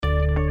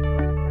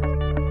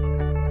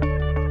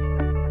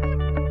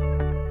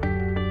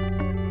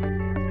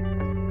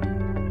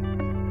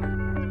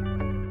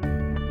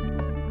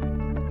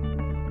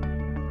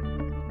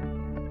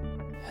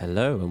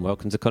Hello and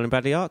welcome to Colin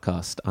Bradley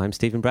Artcast. I'm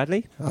Stephen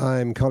Bradley.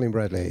 I'm Colin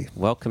Bradley.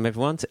 Welcome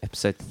everyone to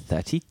episode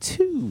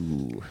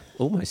 32.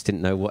 Almost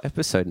didn't know what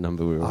episode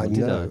number we were on,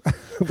 did I?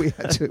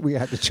 we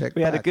had to check.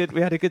 We had a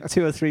good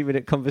 2 or 3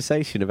 minute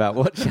conversation about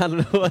what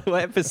channel, what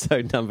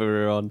episode number we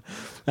were on.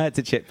 I had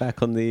to check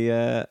back on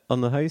the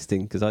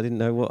hosting because I didn't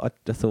know what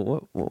I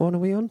thought. What one are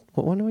we on?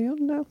 What one are we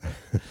on now?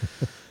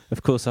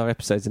 Of course, our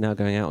episodes are now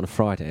going out on a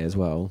Friday as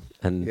well,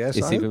 and yes,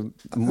 it's even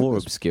more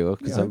obscure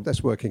because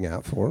that's working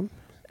out for them.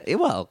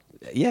 Well,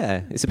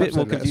 yeah, it's a bit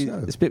more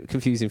confusing. It's a bit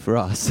confusing for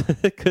us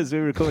because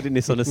we're recording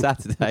this on a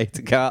Saturday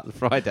to go out on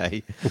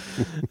Friday.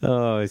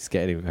 Oh, it's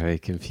getting very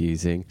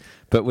confusing.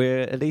 But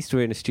at least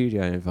we're in a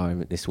studio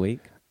environment this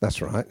week.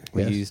 That's right.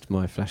 We used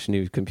my flash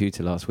new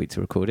computer last week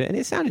to record it, and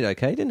it sounded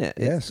okay, didn't it?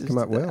 Yes, come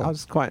out well. I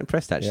was quite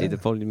impressed actually. Yeah. The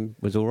volume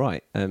was all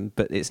right,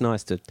 but it's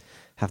nice to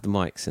have the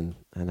mics and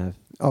have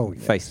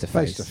face to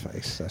face. Face to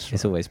face. That's right.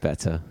 It's always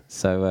better.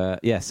 So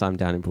yes, I'm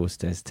down in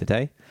Broadstairs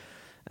today.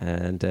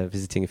 And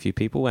visiting a few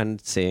people and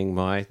seeing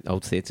my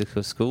old theatre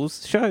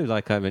schools show,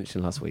 like I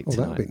mentioned last week.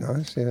 That'd be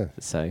nice, yeah.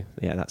 So,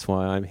 yeah, that's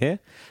why I'm here.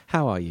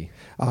 How are you?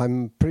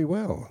 I'm pretty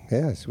well,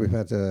 yes. We've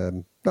had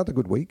another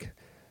good week.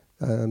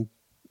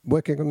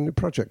 Working on a new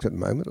project at the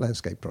moment,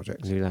 landscape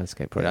project. New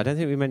landscape project. I don't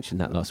think we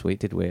mentioned that last week,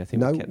 did we? I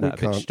think we kept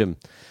that a bit stum.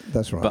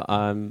 That's right. But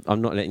I'm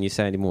not letting you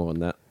say any more on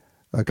that.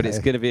 Okay. But it's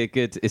going to be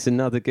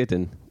another good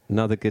one.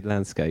 Another good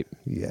landscape.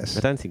 Yes.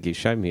 I don't think you've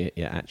shown me it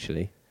yet,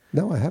 actually.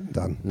 No, I haven't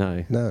done.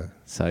 No.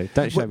 So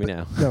don't show me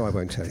now. No, I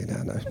won't tell you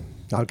now, no.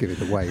 I'll give it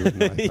away,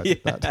 wouldn't I?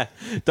 Yeah.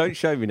 Don't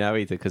show me now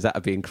either, because that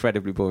would be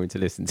incredibly boring to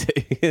listen to.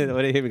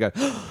 When I hear me go,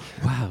 oh,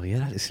 wow,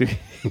 yeah,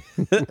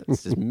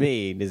 that's just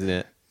mean, isn't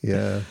it?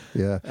 Yeah.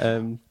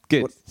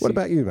 Good. What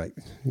about you, mate?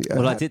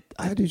 Well,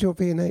 How did your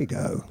V&A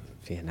go?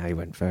 V&A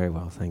went very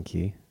well, thank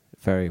you.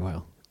 Very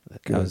well.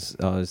 Good.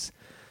 I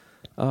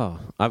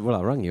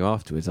rang you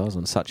afterwards. I was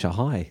on such a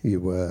high. You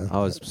were. I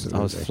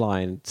was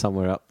flying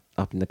somewhere up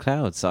in the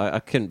clouds. I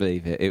couldn't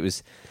believe it. It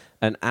was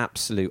an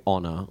absolute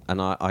honour,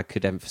 and I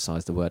could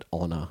emphasise the word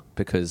honour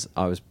because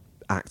I was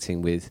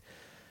acting with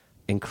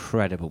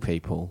incredible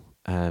people,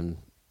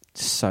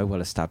 so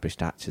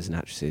well-established actors and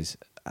actresses,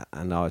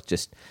 and I was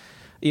just,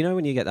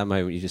 when you get that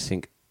moment, you just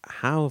think,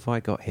 how have I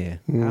got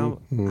here?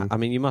 I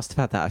mean, you must have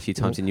had that a few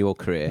times in your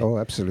career. Oh,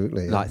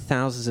 absolutely. Like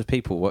thousands of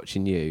people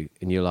watching you,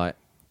 and you're like,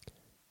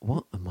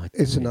 what am I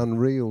doing? It's an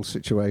unreal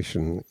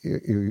situation.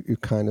 You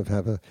kind of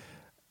have a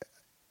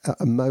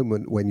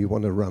moment when you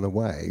want to run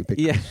away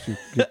because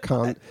you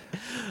can't.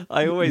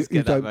 I always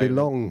get that moment. You don't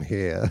belong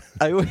here.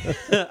 I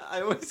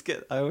always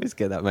get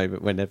that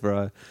moment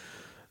whenever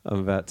I'm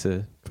about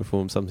to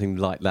perform something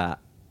like that.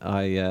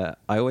 I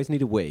always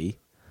need a wee.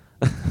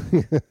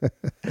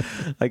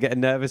 I get a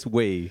nervous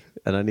wee,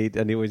 and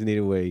I always need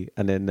a wee,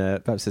 and then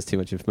perhaps there's too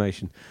much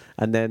information,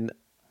 and then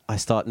I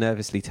start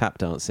nervously tap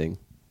dancing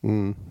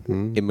in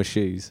my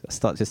shoes. I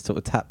start just sort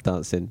of tap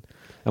dancing.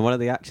 And one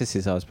of the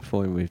actresses I was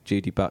performing with,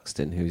 Judy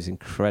Buxton, who's an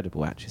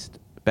incredible actress,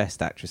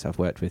 best actress I've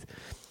worked with,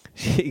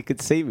 she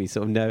could see me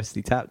sort of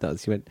nervously tap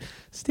dance. She went,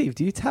 Steve,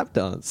 do you tap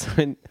dance? I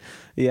went,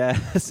 yeah.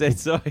 I said,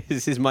 sorry,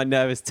 this is my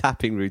nervous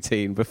tapping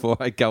routine before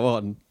I go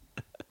on.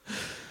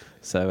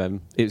 So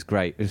it was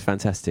great. It was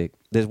fantastic.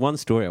 There's one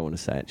story I want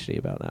to say actually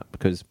about that,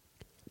 because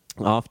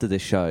after the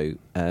show,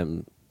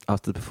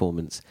 after the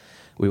performance,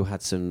 we all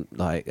had some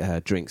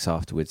drinks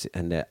afterwards,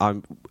 and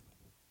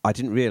I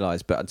didn't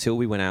realise, but until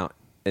we went out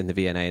in the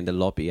V&A in the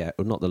lobby,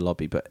 or not the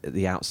lobby, but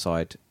the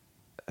outside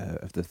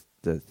of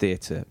the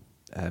theatre,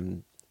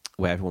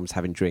 where everyone was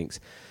having drinks,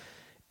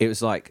 it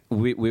was like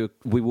we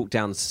walked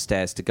down the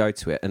stairs to go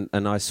to it,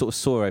 and I sort of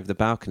saw her over the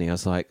balcony. I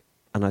was like,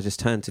 and I just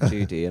turned to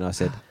Judy and I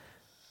said,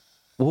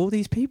 well, all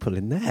these people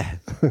in there,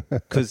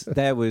 because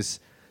there was,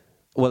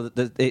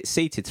 it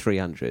seated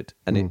 300,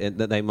 and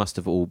they must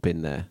have all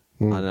been there.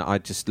 And I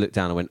just looked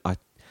down and went,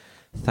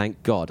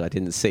 thank God I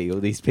didn't see all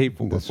these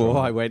people before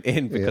I went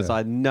in, because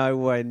I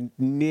nowhere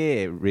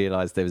near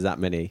realised there was that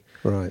many.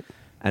 Right.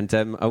 And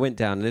I went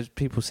down, and there's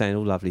people saying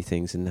all lovely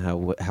things and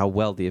how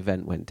well the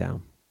event went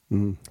down.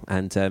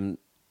 And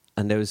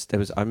there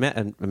was I met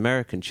an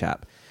American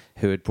chap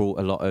who had brought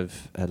a lot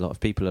of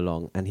people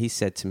along, and he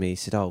said to me, he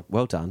said, "Oh,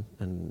 well done,"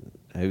 and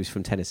he was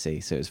from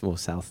Tennessee, so it was more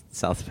south.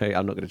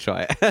 I'm not going to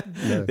try it,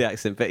 the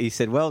accent, but he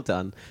said, "Well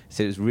done." He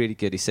said it was really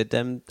good. He said,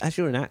 "As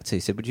you're an actor," he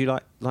said, "would you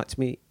like to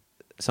meet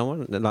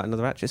someone like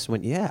another actress?" I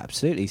went, "Yeah,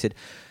 absolutely." He said,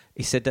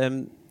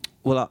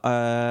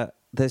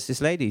 "There's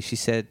this lady." He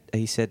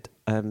said,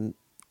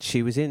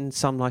 "She was in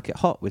Some Like It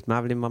Hot with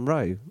Marilyn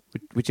Monroe.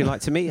 Would you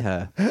like to meet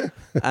her?"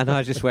 And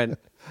I just went,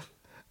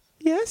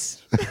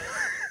 "Yes."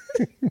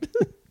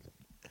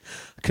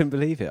 I couldn't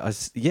believe it.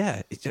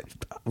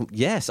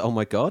 Yes. Oh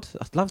my God,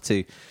 I'd love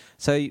to.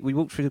 So we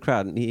walked through the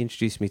crowd, and he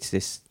introduced me to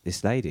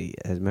this lady,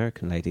 an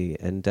American lady,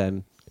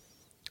 and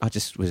I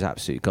just was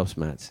absolutely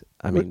gobsmacked.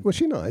 I mean, was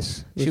she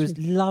nice? She was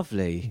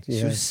lovely. Yeah.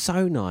 She was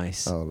so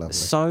nice. Oh,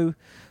 lovely.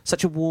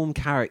 Such a warm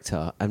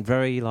character, and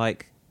very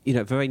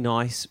very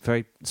nice,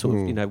 very sort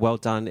of well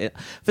done.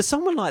 For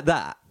someone like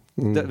that,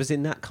 that was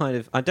in that kind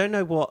of, I don't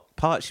know what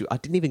part I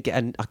didn't even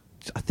get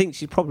I think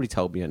she probably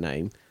told me her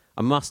name.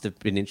 I must have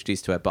been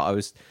introduced to her, but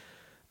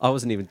I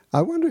wasn't even.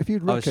 I wonder if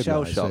you'd I was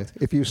recognise shell-shocked.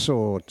 it if you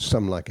saw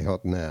Some Like It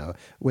Hot now,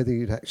 whether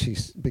you'd actually,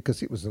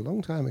 because it was a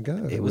long time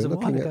ago. It was We're a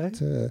while looking ago.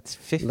 at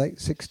It's late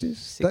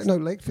 60s? No,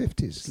 late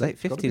 50s. Late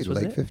It's gotta be 50s,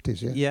 wasn't late it?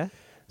 50s, yeah. Yeah.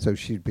 So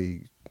she'd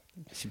be...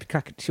 She'd be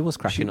cracking. She was She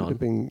cracking would on. have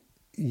been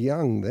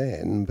young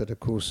then, but of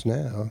course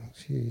now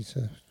she's...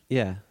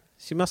 Yeah,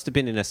 she must have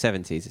been in her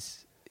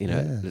 70s,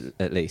 Yeah.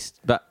 at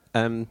least. But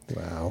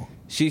wow.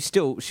 she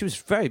was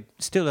very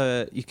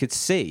still. You could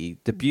see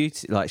the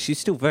beauty. Like she's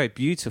still very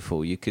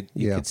beautiful. You could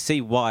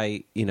see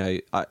why.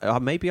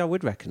 Maybe I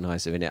would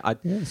recognise her in it.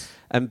 Yes.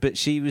 But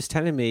she was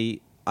telling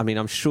me. I mean,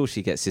 I'm sure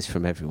she gets this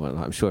from everyone.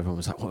 Like, I'm sure everyone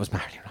was like, "What was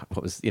Marilyn like?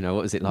 What was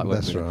it like?"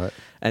 That's right.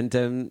 And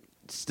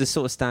the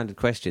sort of standard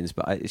questions.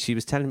 But she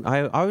was telling me.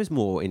 I was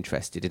more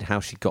interested in how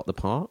she got the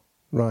part.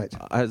 Right.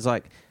 I was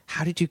like,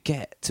 how did you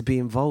get to be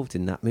involved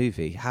in that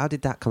movie? How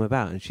did that come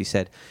about? And she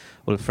said,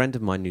 well, a friend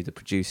of mine knew the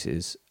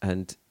producers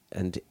and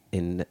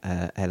in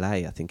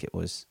LA, I think it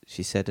was,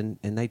 she said, and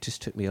they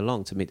just took me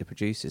along to meet the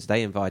producers.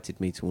 They invited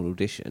me to an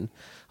audition.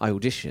 I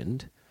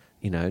auditioned,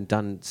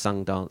 and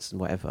sung, dance and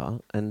whatever.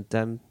 And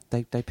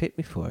they picked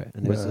me for it.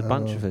 And there was a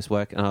bunch of us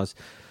working. And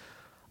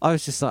I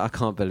was just like, I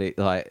can't believe,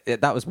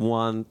 that's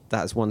one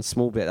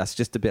small bit. That's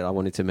just a bit I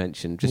wanted to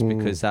mention, just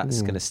because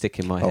that's going to stick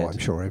in my head. Oh, I'm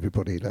sure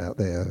everybody out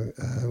there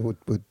would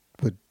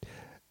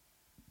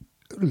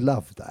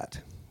love that,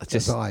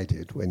 as I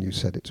did when you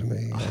said it to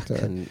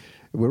me.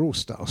 We're all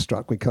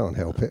starstruck. We can't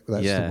help it.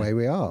 That's the way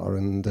we are.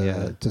 And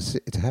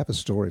to have a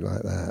story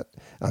like that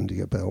under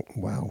your belt,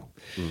 wow.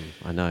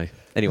 I know.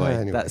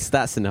 Anyway,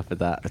 that's enough of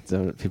that.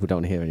 People don't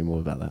want to hear any more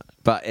about that.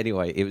 But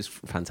anyway, it was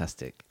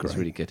fantastic. It was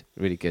really good.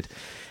 Really good.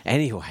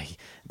 Anyway,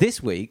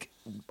 this week,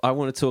 I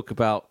want to talk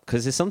about,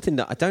 because there's something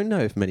that I don't know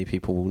if many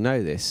people will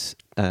know this,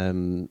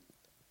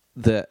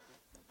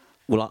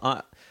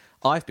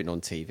 I've been on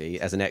TV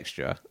as an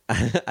extra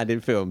and in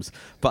films,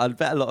 but I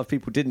bet a lot of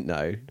people didn't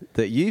know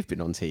that you've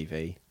been on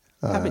TV,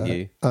 haven't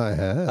you? I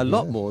have. A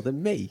lot more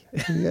than me.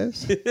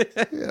 Yes.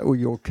 Yeah, well,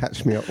 you'll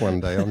catch me up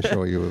one day. I'm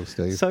sure you will,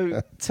 Steve.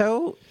 So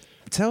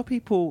tell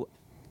people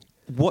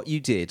what you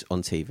did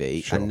on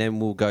TV, Sure. and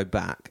then we'll go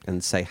back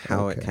and say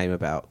how it came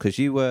about. Because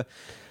you were...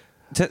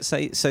 how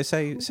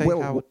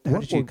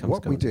did you come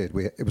what to we did,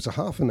 it was a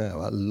half an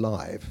hour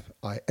live,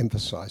 I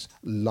emphasise,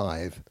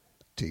 live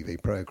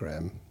TV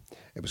programme.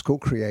 It was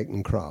called Create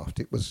and Craft.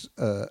 It was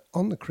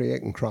on the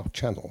Create and Craft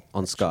channel.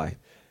 On Sky.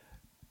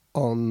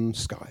 On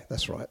Sky,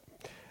 that's right.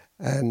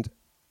 And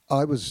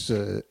I was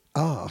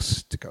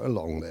asked to go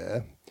along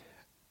there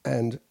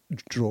and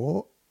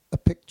draw a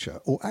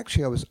picture. Or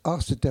actually, I was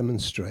asked to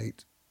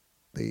demonstrate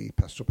the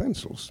pastel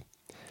pencils.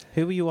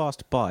 Who were you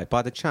asked by?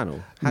 By the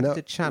channel? How did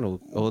the channel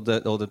or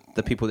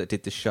the people that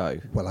did the show?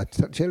 Well, I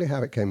tell you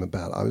how it came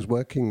about. I was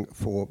working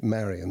for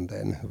Marion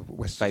then,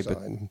 West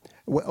Design.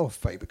 Well,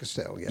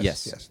 Faber-Castell,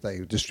 yes. They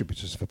were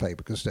distributors for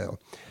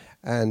Faber-Castell.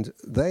 And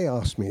they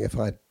asked me if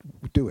I'd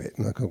do it.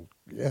 And I go,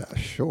 yeah,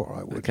 sure,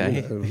 I would. Okay.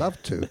 I'd love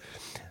to.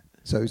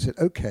 So he said,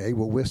 okay,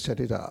 well, we'll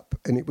set it up.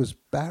 And it was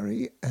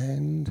Barry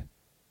and,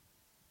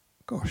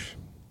 gosh...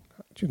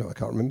 Do you know, I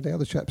can't remember the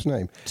other chap's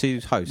name.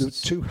 Two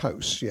hosts. The two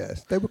hosts,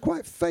 yes. They were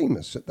quite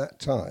famous at that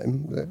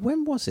time.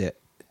 When was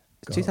it?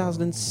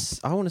 2000.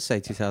 I want to say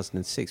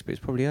 2006, but it's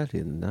probably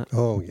earlier than that.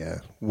 Oh, yeah.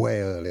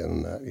 Way earlier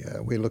than that, yeah.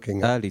 We're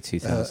looking at... Early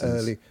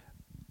 2000s.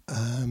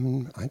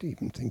 I didn't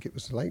even think it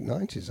was the late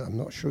 90s. I'm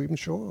not even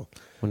sure.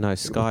 Well, no,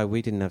 Sky.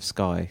 We didn't have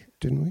Sky.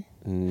 Didn't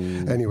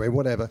we? Anyway,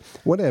 whatever.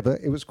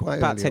 It was quite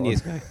about early 10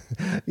 years ago.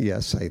 Yeah,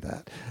 say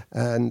that.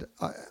 And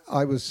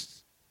I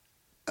was...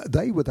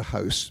 They were the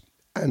hosts...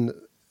 And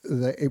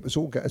it was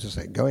all, as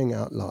I say, going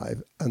out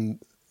live. And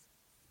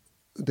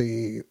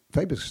the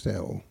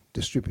Faber-Castell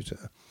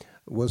distributor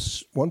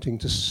was wanting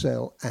to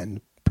sell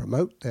and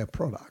promote their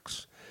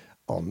products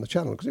on the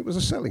channel because it was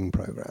a selling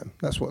program.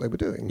 That's what they were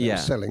doing. They were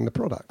selling the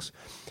products.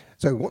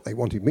 So what they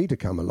wanted me to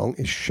come along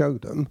is show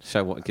them.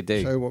 Show what we could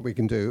do. Show what we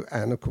can do.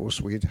 And, of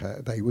course,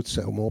 they would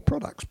sell more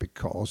products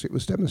because it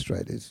was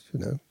demonstrated,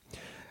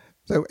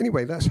 So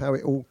anyway, that's how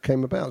it all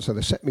came about. So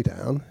they set me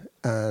down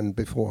and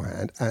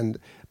beforehand, and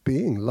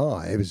being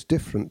live is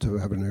different to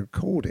having a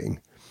recording.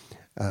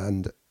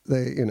 And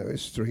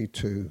it's 3,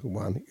 2,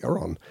 1, you're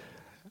on.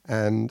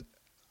 And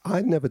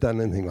I'd never done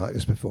anything like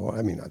this before.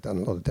 I mean, I'd done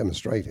a lot of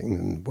demonstrating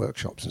and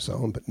workshops and so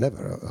on, but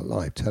never a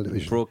live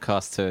television.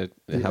 Broadcast to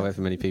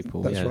however many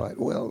people. That's right.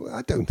 Well,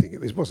 I don't think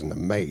it wasn't a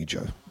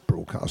major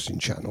broadcasting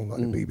channel like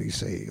the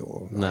BBC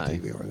or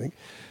ITV or anything.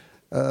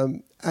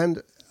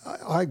 And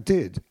I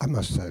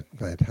must have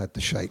had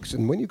the shakes.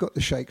 And when you've got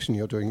the shakes and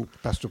you're doing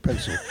pastel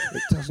pencil,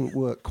 it doesn't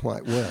work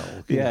quite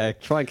well. Yeah,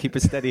 try and keep a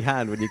steady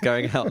hand when you're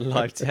going out on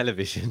live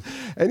television.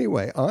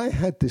 Anyway, I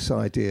had this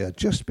idea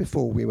just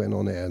before we went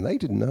on air, and they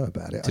didn't know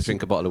about it. To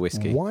drink a bottle of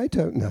whiskey. Why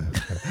don't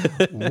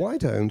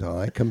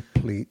I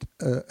complete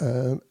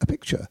a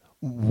picture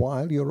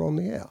while you're on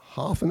the air?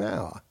 Half an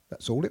hour.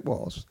 That's all it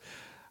was.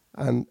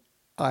 And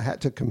I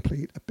had to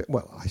complete a bit.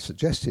 Well, I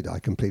suggested I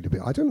complete a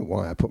bit. I don't know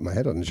why I put my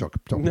head on the top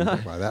of the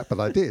block like that, but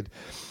I did.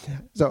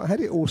 So I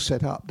had it all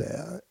set up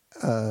there,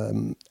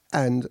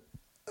 and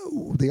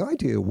the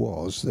idea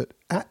was that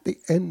at the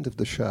end of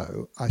the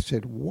show, I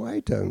said,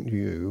 "Why don't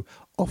you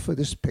offer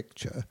this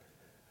picture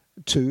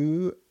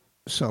to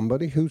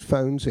somebody who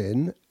phones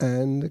in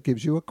and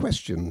gives you a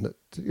question that,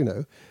 you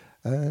know?"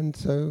 And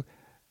so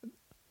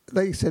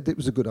they said it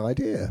was a good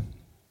idea.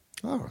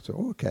 Oh, I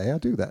thought, okay, I'll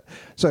do that.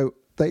 So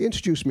they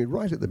introduced me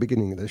right at the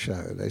beginning of the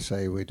show. They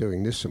say, we're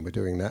doing this and we're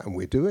doing that, and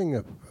we're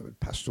doing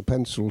pastel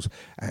pencils,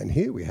 and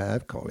here we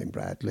have Colin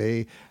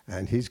Bradley,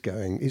 and he's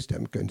going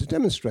to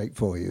demonstrate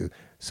for you.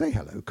 Say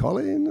hello,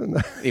 Colin.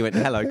 And He went,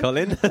 hello,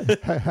 Colin.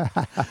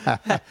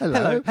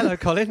 hello,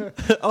 Colin.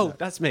 Oh,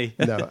 that's me.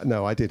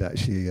 No, I did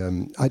actually.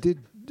 I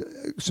did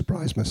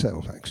surprise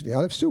myself, actually.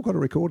 I've still got a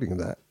recording of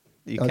that.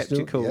 You kept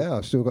your cool. Yeah,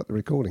 I've still got the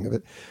recording of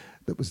it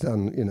that was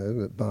done, you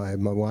know, by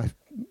my wife,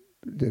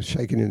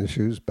 shaking in the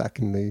shoes back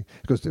in the...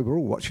 Because they were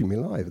all watching me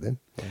live then.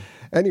 Yeah.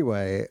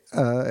 Anyway,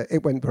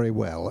 it went very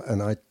well,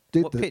 and I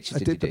did What picture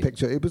did you do? the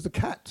picture. It was the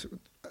cat,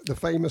 the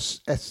famous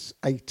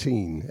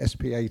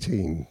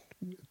SP18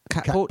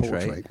 cat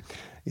portrait.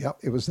 Yeah,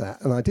 it was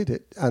that, and I did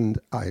it, and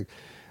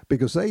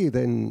because they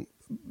then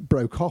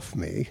broke off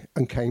me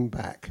and came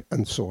back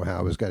and saw how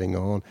I was getting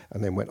on,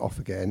 and then went off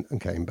again and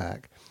came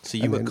back. So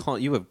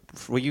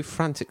were you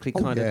frantically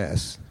kind of...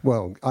 Yes.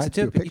 Well, I had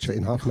to do a picture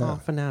in half an hour.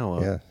 Half an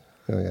hour? Yeah.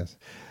 Oh, yes.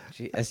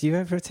 Has you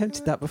ever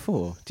attempted that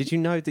before? Did you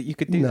know that you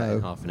could do that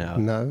in half an hour?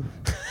 No.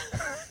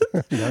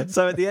 No.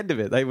 So at the end of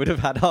it, they would have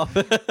had half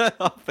a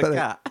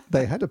cat.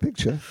 They had a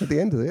picture. At the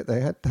end of it,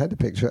 they had a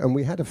picture, and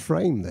we had a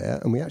frame there,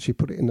 and we actually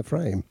put it in the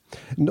frame.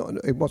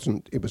 It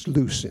was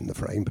loose in the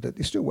frame, but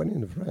it still went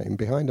in the frame,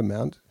 behind a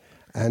mount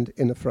and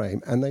in a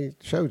frame. And they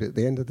showed it at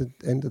the end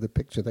of the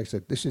picture. They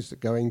said, this is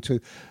going to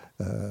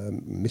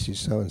Mrs.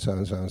 So-and-so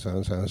and so-and-so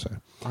and so-and-so.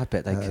 I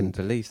bet they couldn't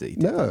believe that you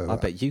did that. I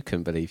bet you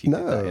couldn't believe you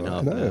did that in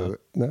half an hour.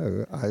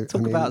 No.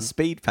 Talk about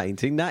speed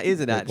painting. That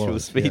is an actual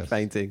speed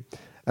painting.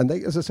 And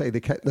they, as I say, they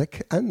kept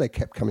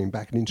coming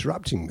back and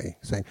interrupting me,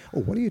 saying,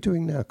 "Oh, what are you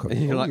doing now,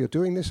 Colin? You're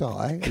doing this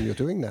eye, and you're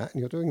doing that, and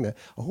you're doing that.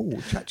 Oh,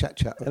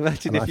 chat."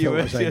 Imagine and if you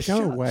were saying,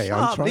 go away.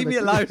 I'm trying leave me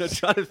alone. I'm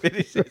trying to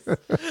finish this.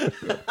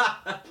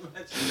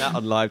 Imagine that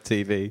on live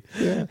TV.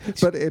 Yeah,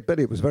 but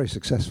it was very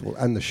successful,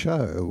 and the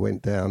show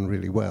went down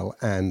really well,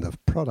 and the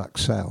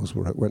product sales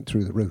went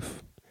through the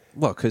roof.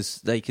 Well, because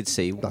they could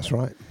see. That's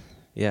right.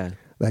 Yeah,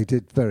 they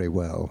did very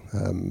well.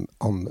 In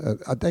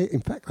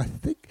fact,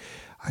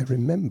 I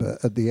remember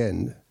at the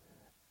end,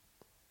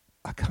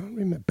 I can't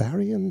remember,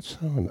 Barry and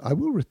Son. I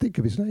will think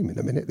of his name in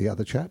a minute, the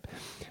other chap.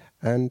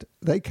 And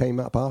they came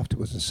up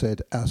afterwards and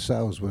said, our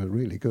sales were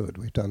really good.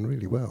 We've done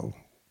really well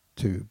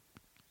to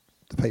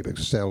the paper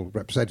sale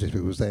representative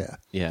who was there.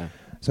 Yeah.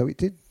 So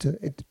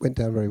it went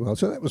down very well.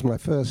 So that was my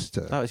first...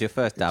 that was your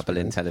first dabble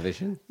in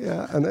television?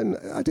 Yeah, and then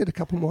I did a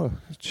couple more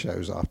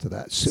shows after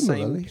that.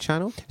 Similarly. Same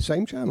channel?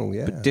 Same channel,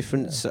 yeah. But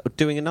different...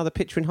 doing another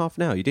picture in half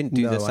an hour? You didn't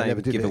do the same I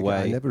never did giveaway? It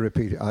again. I never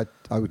repeat it. I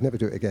would never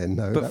do it again,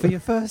 no. But for your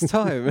first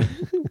time,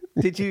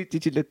 did you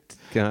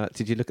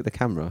look at the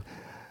camera?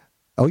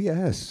 Oh,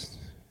 yes.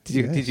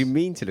 Did you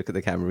mean to look at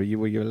the camera?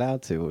 Were you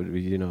allowed to, or were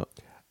you not?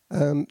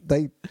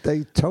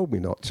 They told me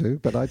not to,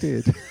 but I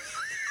did.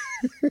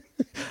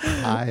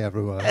 Hi,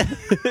 everyone.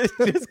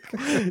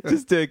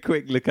 just do a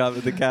quick look up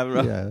at the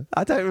camera. Yeah.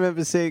 I don't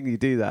remember seeing you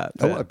do that.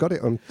 Oh, I've got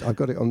it on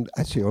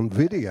actually on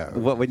video.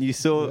 What, when you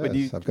saw...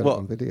 Yes, I've got it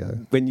on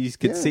video. When you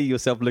could see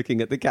yourself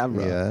looking at the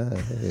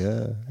camera?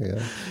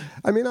 Yeah.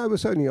 I mean, I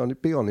was only on...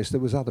 Be honest,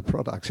 there was other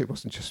products. It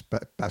wasn't just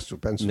pastel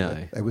pencil. No.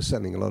 They were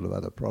selling a lot of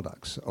other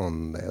products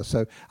on there.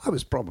 So I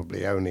was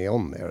probably only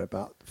on there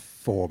about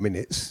 4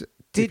 minutes.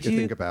 If you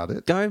think about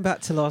it. Going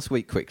back to last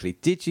week quickly,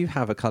 did you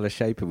have a colour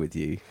shaper with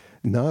you?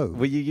 No.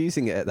 Were you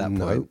using it at that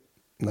point?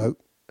 No.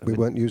 We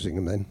weren't using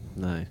them then.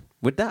 No.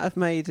 Would that have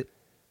made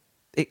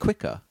it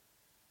quicker?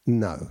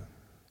 No.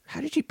 How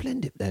did you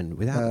blend it then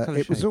without the colour shaper?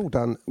 It was all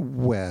done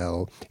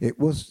well. It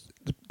was...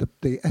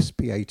 The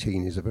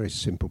SP18 is a very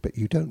simple bit.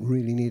 You don't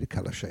really need a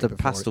colour shaper. The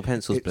pastel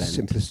pencils blend. It's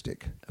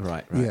simplistic.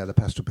 Right. Yeah, the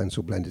pastel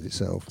pencil blended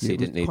itself. So you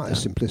didn't need quite a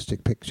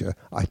simplistic picture.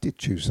 I did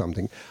choose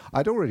something.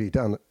 I'd already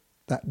done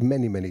that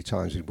many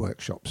times in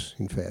workshops,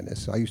 in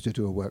fairness. I used to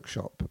do a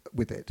workshop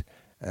with it,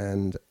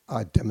 and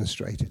I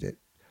demonstrated it.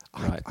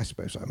 Right. I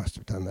suppose I must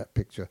have done that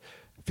picture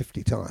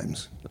 50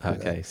 times.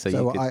 Okay,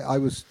 so I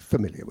was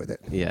familiar with it.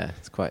 Yeah,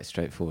 it's quite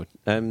straightforward.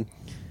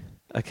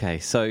 Okay,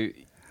 so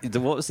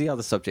what was the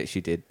other subjects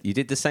you did? You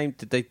did the same.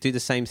 Did they do the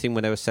same thing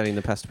when they were selling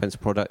the pastel pencil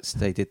products?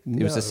 They did.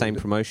 It was the same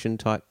promotion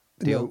type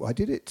deal. No, I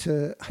did it.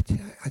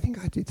 I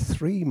think I did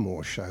 3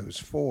 more shows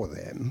for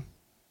them.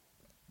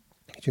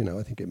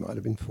 I think it might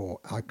have been 4.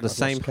 The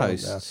same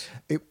hosts?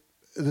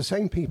 The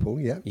same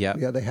people, yeah. Yeah.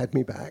 Yeah, they had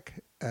me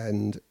back.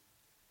 And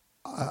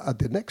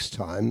the next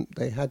time,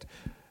 they had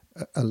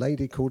a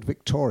lady called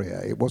Victoria.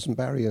 It wasn't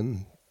Barry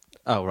and...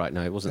 Oh, right,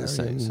 no, it wasn't the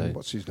same. So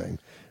what's his name?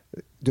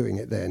 Doing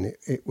it then.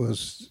 It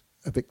was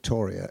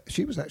Victoria.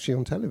 She was actually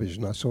on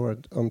television. I saw her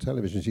on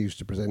television. She used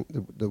to present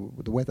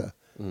the weather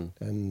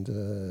and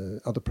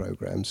other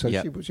programs. So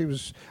she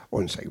was, I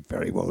wouldn't say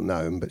very well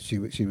known, but she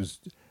was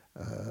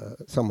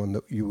someone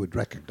that you would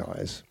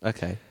recognise.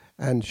 Okay.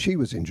 And she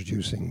was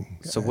introducing.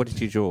 So what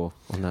did you draw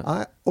on that?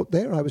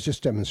 I was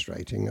just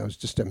demonstrating.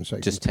 Just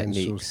pencils.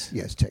 Techniques.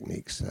 Yes,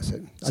 techniques. That's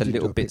it. So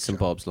little bits and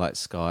bobs like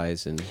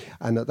skies and.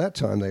 And at that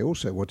time, they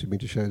also wanted me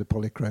to show the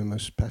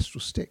polychromos pastel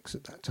sticks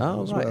at that time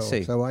as well. I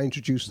see. So I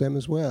introduced them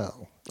as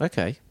well.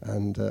 Okay.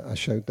 And I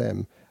showed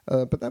them,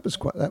 but that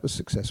was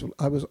successful.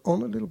 I was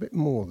on a little bit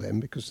more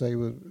then because they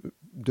were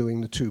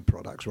doing the 2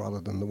 products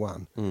rather than the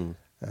 1,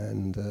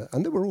 and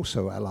there were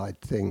also allied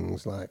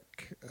things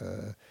like.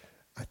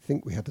 I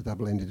think we had the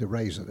double-ended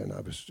eraser then.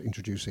 I was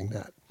introducing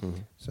that.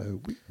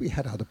 So we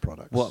had other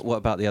products. What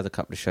about the other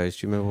couple of shows?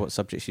 Do you remember what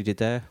subjects you did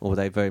there? Or were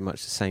they very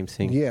much the same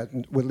thing? Yeah,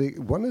 well,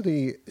 one of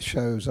the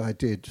shows I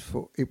did,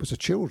 it was a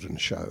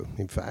children's show,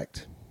 in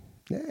fact.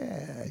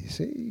 Yeah, you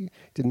see,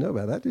 didn't know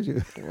about that, did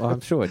you? Well, I'm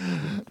sure.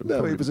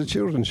 No, it was a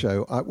children's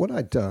show. What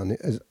I'd done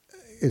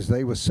is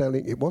they were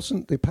selling, it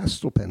wasn't the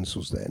pastel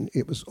pencils then,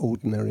 it was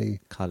ordinary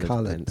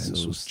coloured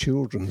pencils,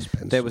 children's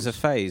pencils. There was a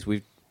phase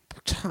we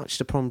touched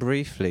upon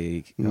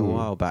briefly a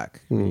while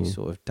back. You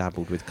sort of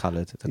dabbled with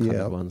coloured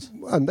ones,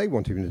 and they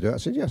wanted me to do it. I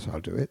said yes, I'll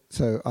do it.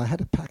 So I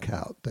had a pack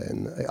out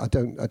then. I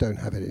don't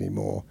have it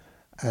anymore,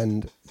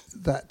 and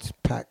that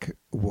pack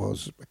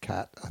was a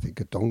cat, I think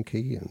a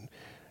donkey, and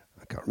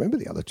I can't remember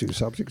the other 2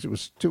 subjects. It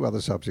was 2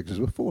 other subjects.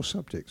 There were 4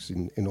 subjects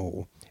in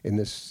all in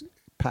this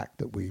pack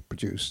that we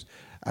produced,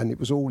 and it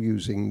was all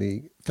using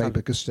the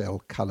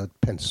Faber-Castell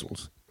coloured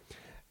pencils,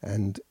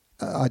 and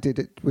I did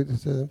it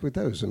with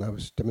those, and I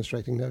was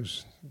demonstrating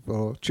those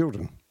for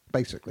children.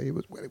 Basically, it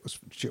was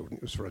for children.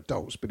 It was for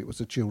adults, but it was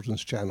a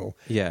children's channel.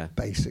 Yeah.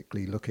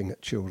 Basically, looking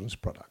at children's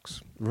products.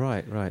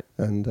 Right.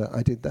 And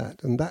I did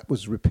that, and that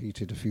was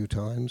repeated a few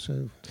times.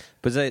 So,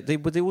 but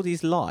were they all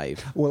these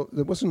live? Well,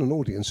 there wasn't an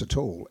audience at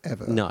all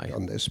ever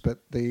on this, but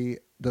the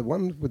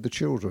one with the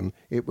children,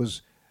 it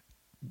was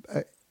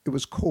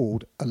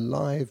called a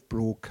live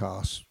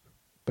broadcast.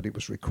 But it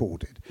was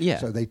recorded. Yeah.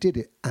 So they did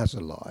it as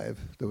a live.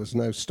 There was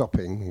no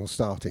stopping or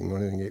starting or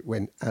anything. It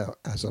went out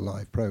as a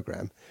live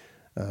program.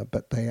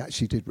 But they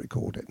actually did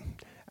record it.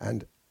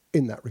 And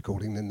in that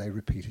recording, then they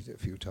repeated it a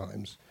few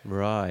times.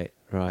 Right.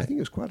 I think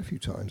it was quite a few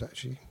times,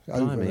 actually.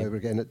 Over and over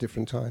again at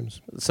different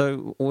times.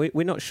 So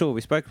we're not sure.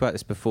 We spoke about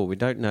this before. We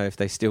don't know if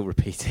they still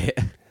repeat it.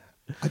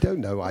 I don't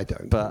know. I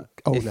don't. But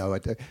no, I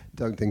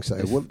don't think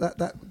so. Well,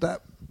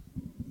 that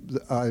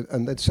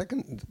and then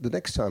the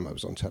next time I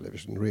was on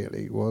television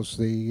really was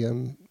the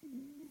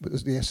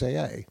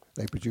SAA.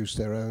 They produced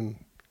their own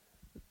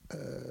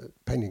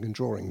painting and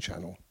drawing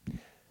channel,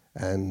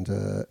 and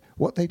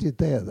what they did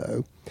there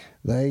though,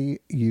 they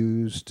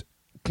used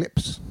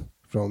clips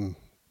from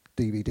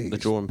DVDs. The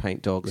draw and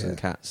paint dogs and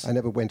cats. I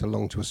never went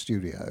along to a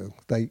studio.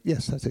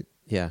 Yes, that's it.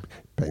 Yeah,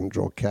 paint and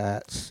draw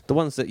cats. The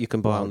ones that you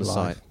can buy on the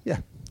site.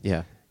 Yeah.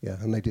 Yeah,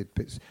 and they did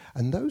bits.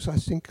 And those, I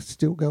think,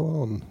 still go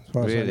on. As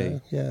far as I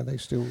know. Yeah, they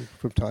still,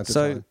 from time to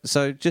time.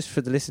 So just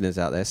for the listeners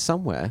out there,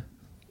 somewhere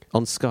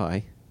on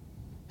Sky,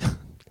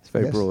 it's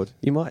very broad,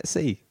 you might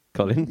see,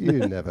 Colin. You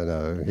never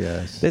know,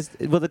 yes.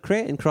 The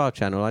Create and Craft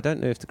channel, I don't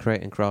know if the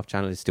Create and Craft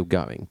channel is still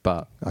going,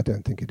 but... I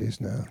don't think it is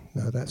now.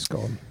 No, that's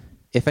gone.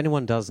 If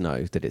anyone does know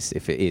if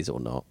it is or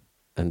not,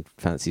 and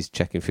fancies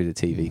checking through the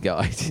TV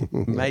guide,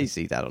 may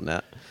see that on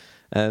that.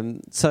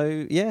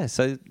 So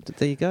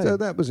there you go. So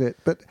that was it.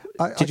 But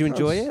did you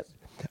enjoy it?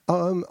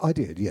 I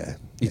did. Yeah.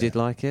 You did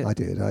like it? I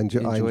did. I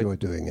enjoyed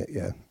doing it.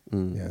 Yeah.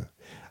 Yeah.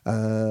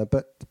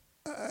 But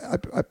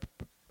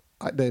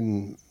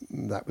then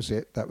that was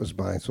it. That was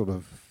my sort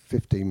of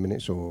 15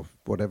 minutes or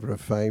whatever of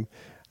fame.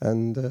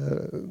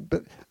 And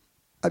but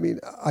I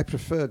mean, I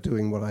prefer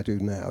doing what I do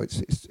now.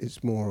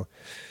 It's more.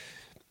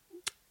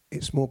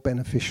 It's more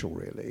beneficial,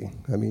 really.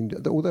 I mean,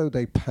 although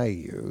they pay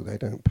you, they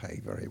don't pay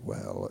very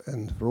well.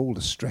 And for all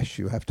the stress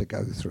you have to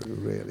go through,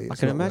 really. I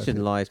can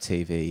imagine live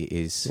TV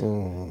is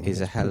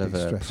a hell of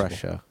a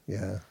pressure.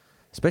 Yeah.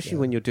 Especially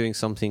when you're doing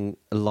something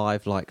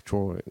live like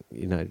drawing,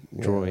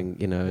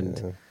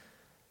 and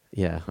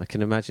I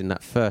can imagine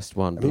that first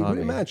one. I mean,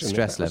 you imagine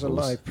stress levels. It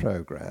was a live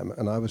program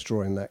and I was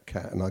drawing that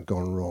cat and I'd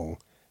gone wrong.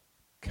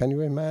 Can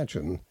you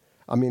imagine?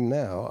 I mean,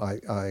 now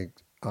I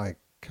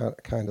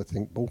kind of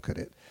think, balk at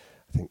it.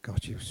 I think,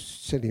 God, you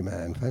silly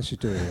man, fancy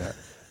doing that.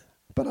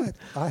 But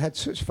I had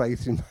such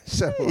faith in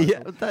myself.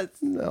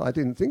 I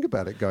didn't think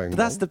about it going wrong.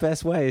 That's the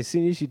best way. As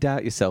soon as you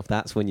doubt yourself,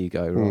 that's when you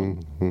go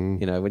wrong.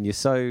 Mm-hmm. When you're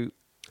so,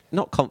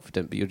 not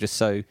confident, but you're just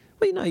so,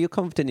 you're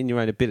confident in your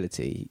own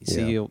ability.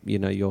 So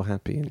you're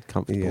happy and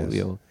comfortable.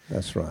 Yes,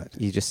 that's right.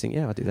 You just think,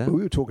 I'll do that. Well,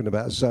 we were talking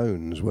about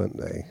zones, weren't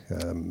they?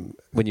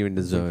 When you're in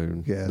the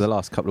zone. Yes. The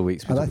last couple of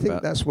weeks. And I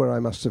think that's where I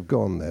must have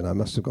gone then. I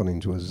must have gone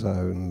into a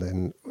zone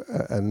then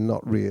and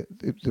not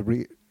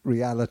the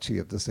reality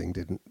of the thing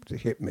didn't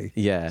hit me.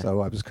 Yeah.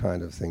 So I was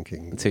kind of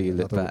thinking. Until you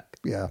look back.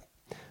 Yeah.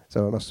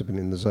 So I must have been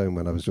in the zone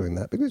when I was doing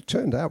that. Because it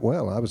turned out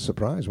well. I was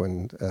surprised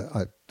when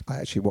I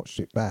actually watched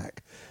it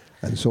back.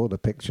 and saw the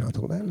picture, I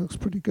thought, that looks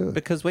pretty good.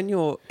 Because when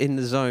you're in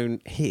the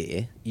zone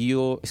here,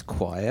 it's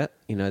quiet.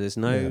 There's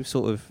no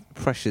sort of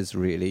pressures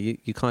really.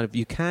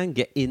 You can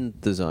get in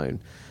the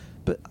zone.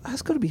 But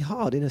that's got to be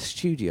hard in a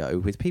studio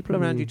with people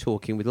around you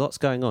talking, with lots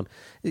going on.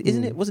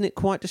 Wasn't it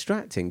quite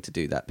distracting to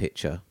do that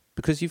picture?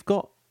 Because you've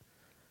got...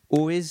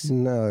 Or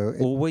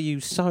were you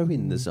so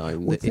in the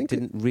zone that it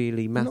didn't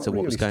really matter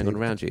what was going on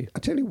around you? I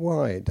tell you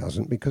why it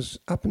doesn't, because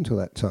up until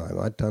that time,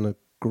 I'd done a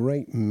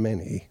great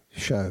many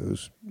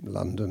shows,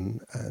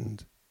 London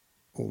and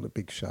all the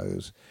big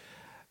shows,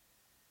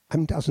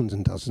 and dozens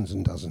and dozens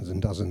and dozens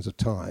and dozens of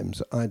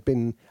times I'd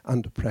been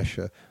under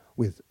pressure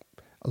with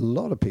a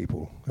lot of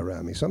people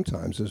around me.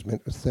 Sometimes it was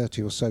meant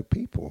 30 or so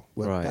people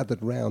were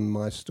gathered round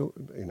my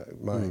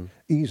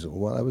easel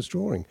while I was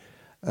drawing,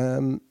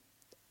 and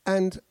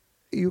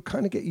you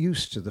kind of get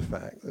used to the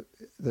fact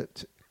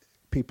that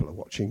people are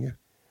watching you.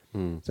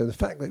 So the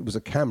fact that it was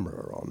a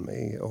camera on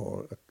me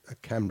or a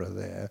camera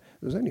there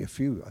was only a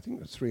few, I think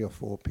there were 3 or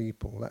 4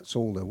 people. That's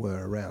all there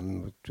were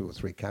around, with 2 or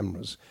 3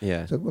 cameras.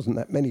 Yeah. So it wasn't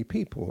that many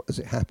people as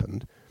it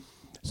happened.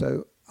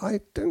 So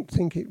I don't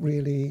think it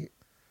really...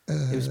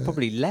 it was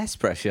probably less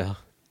pressure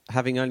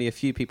having only a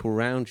few people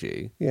around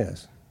you.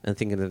 Yes. And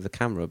thinking of the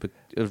camera, but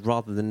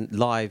rather than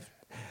live...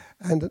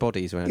 And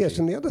bodies around yes,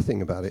 you. And the other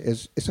thing about it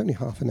is it's only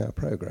half an hour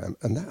programme,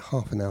 and that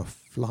half an hour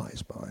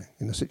flies by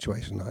in a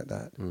situation like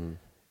that.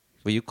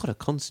 Well, you've got to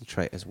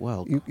concentrate as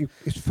well.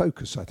 It's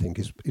focus, I think,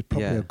 is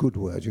probably a good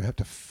word. You have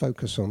to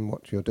focus on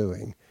what you're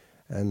doing.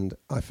 And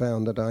I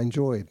found that I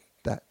enjoyed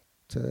that.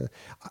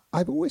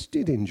 I've always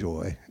did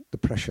enjoy the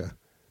pressure,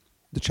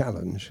 the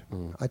challenge.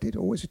 I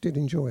always did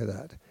enjoy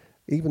that.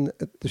 Even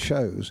at the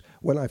shows,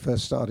 when I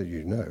first started,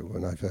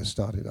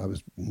 I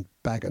was a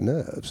bag of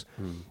nerves.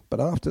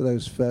 But after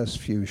those first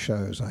few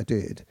shows I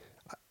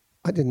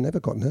never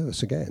got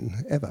nervous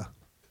again, ever.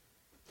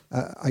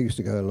 I used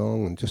to go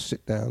along and just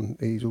sit down,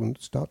 easel, and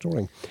start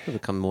drawing. It'll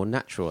become more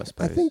natural, I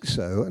suppose. I think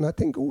so, and I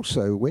think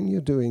also when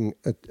you're doing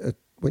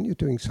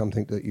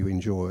something that you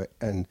enjoy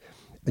and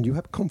you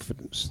have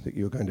confidence that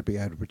you're going to be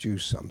able to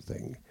produce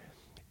something,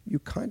 you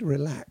kind of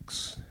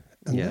relax.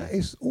 And that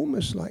is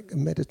almost like a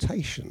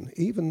meditation,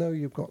 even though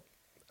you've got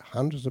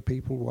hundreds of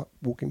people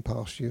walking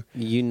past you.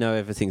 You know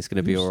everything's going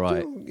to be all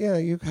right. Yeah,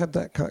 you have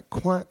that kind of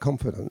quiet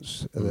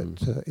confidence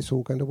that it's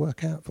all going to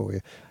work out for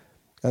you.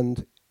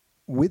 And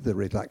with the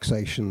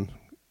relaxation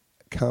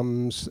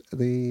comes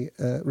the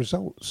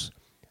results.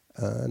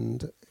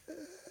 And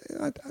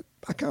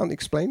I can't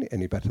explain it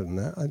any better than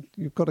that.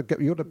 You've got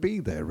to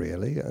be there,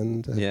 really,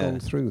 and gone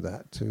through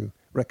that to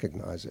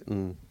recognise it.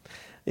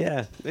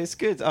 Yeah, it's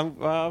good. I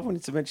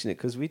wanted to mention it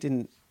because we've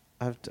done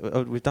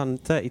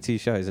 32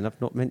 shows and I've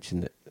not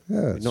mentioned it.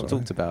 Yeah, we've not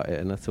talked about it,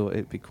 and I thought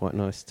it'd be quite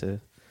nice to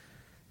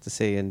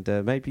see. And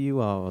maybe you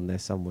are on there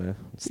somewhere.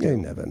 You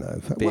never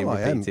know. Well,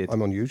 I am.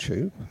 I'm on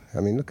YouTube. I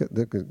mean, look at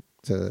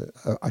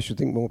I should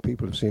think more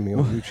people have seen me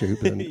on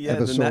YouTube than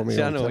ever saw me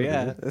channel, on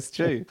television. Yeah, that's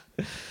true.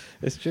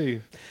 It's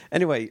true.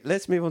 Anyway,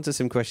 let's move on to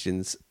some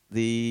questions.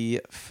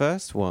 The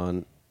first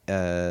one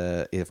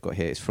I've got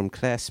here is from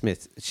Claire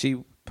Smith.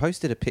 She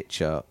posted a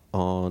picture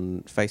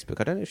on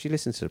Facebook. I don't know if she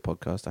listens to the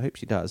podcast. I hope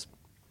she does.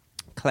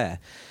 Claire,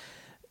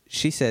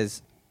 she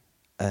says,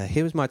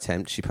 here was my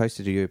attempt. She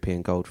posted a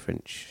European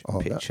goldfinch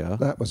picture.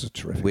 That was a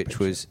terrific which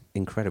picture. was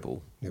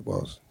incredible. It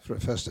was, for a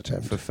first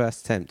attempt.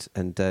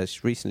 And she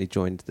recently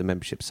joined the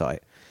membership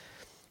site.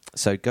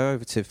 So go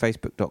over to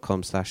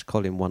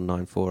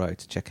facebook.com/Colin1940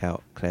 to check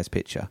out Claire's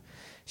picture.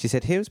 She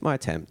said, here was my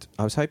attempt.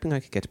 I was hoping I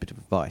could get a bit of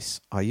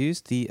advice. I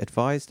used the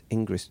advised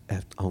Ingres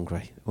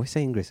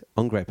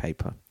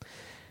paper.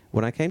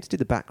 When I came to do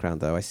the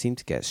background, though, I seemed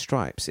to get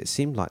stripes. It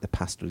seemed like the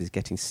pastel is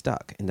getting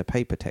stuck in the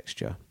paper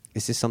texture.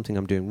 Is this something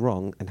I'm doing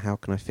wrong, and how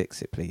can I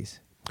fix it, please?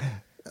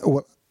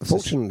 Well,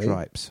 fortunately,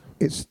 stripes.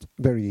 It's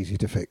very easy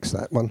to fix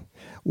that one.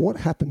 What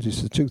happens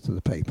is the tooth of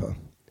the paper,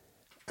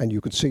 and you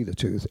can see the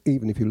tooth,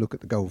 even if you look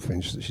at the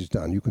goldfinch that she's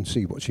done, you can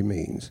see what she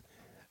means.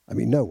 I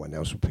mean, no one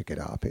else will pick it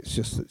up. It's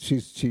just that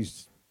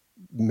she's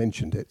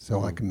mentioned it,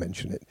 so I can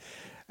mention it.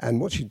 And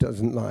what she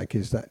doesn't like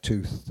is that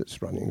tooth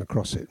that's running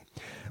across it.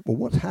 Well,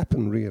 what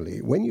happened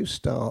really, when you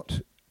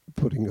start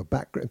putting a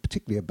background,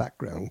 particularly a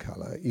background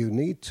colour, you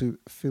need to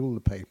fill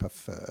the paper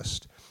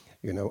first.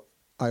 You know,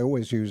 I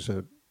always use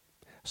a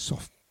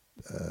soft,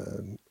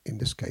 in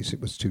this case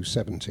it was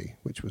 270,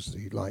 which was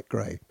the light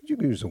grey. You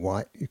can use a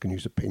white, you can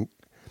use a pink,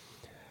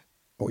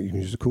 or you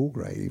can use a cool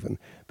grey even.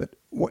 But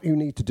what you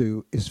need to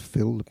do is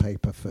fill the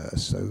paper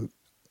first. So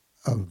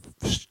a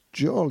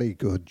jolly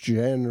good,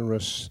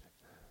 generous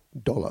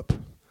dollop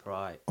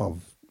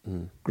of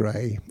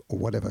grey or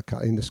whatever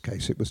colour. In this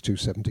case, it was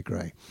 270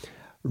 grey.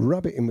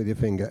 Rub it in with your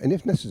finger, and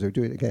if necessary,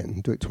 do it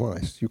again. Do it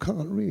twice. You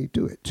can't really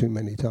do it too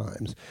many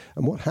times.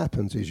 And what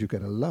happens is you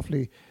get a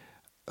lovely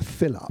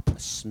fill-up.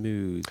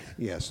 Smooth.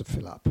 Yes, a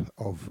fill-up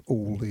of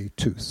all the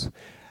tooth.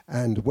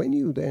 And when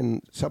you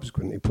then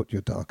subsequently put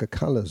your darker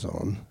colours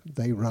on,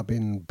 they rub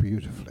in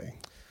beautifully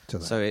to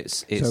that. So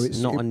it's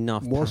not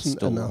enough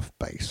wasn't pastel. enough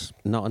base.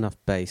 Not enough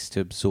base to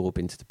absorb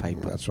into the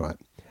paper. That's right.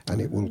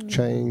 and it will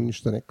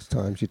change the next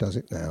time she does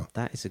it now.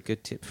 That is a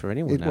good tip for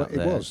anyone out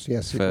there. It was,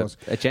 yes, for it was.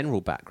 A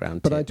general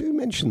background But tip. I do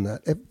mention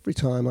that every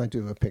time I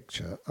do a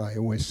picture, I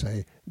always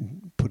say,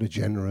 put a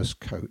generous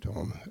coat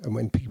on. And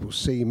when people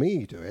see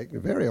me do it,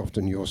 very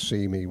often you'll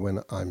see me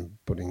when I'm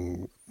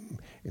putting,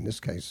 in this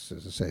case,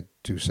 as I said,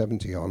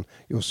 270 on,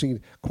 you'll see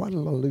quite a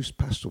lot of loose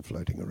pastel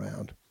floating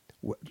around.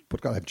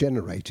 But I've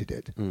generated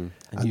it,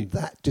 and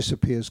that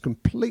disappears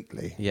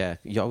completely. Yeah,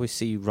 you always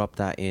see you rub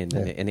that in,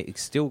 and it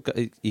still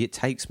it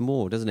takes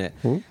more, doesn't it?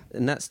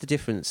 And that's the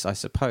difference, I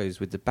suppose,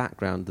 with the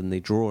background than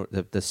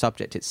the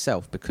subject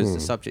itself, because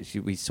the subject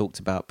we talked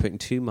about putting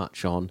too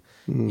much on,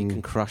 you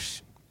can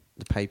crush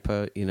the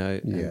paper,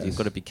 and you've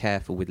got to be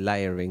careful with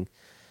layering.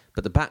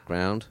 But the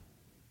background.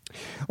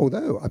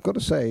 Although I've got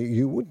to say,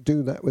 you would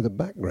do that with a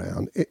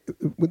background.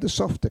 With the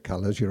softer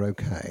colours, you're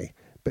okay.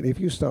 But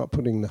if you start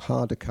putting the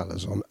harder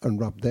colours on and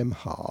rub them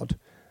hard,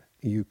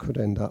 you could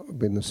end up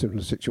in a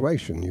similar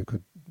situation. You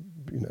could,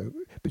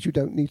 but you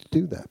don't need to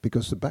do that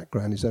because the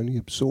background is only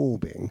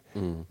absorbing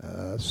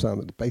some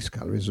of the base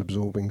colour is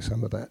absorbing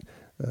some of that,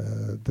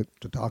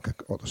 the darker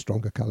or the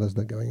stronger colours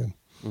they're going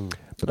in.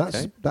 But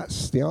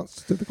that's the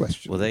answer to the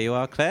question. Well, there you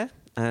are, Claire.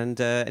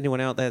 And anyone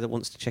out there that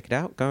wants to check it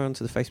out, go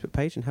onto the Facebook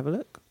page and have a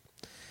look.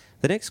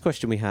 The next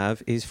question we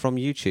have is from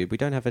YouTube. We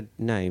don't have a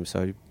name,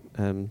 so...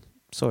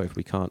 sorry if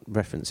we can't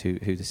reference who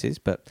this is,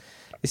 but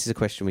this is a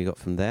question we got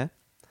from there.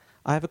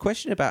 I have a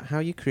question about how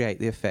you create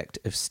the effect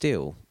of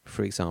steel,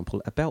 for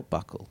example, a belt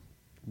buckle.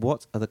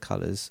 What are the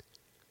colours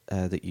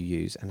that you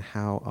use and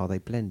how are they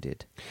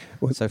blended?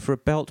 Well, so for a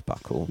belt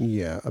buckle...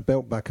 Yeah, a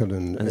belt buckle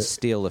and a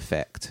steel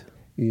effect.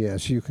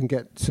 Yes, you can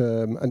get...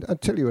 and I'll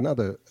tell you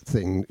another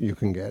thing you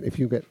can get. If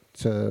you get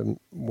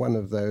one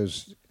of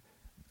those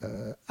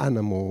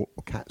animal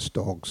or cats,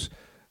 dogs...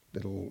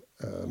 little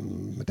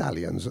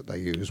medallions that they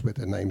use with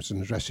their names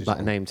and addresses like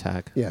on. A name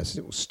tag. Yes,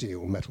 little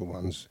steel metal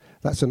ones.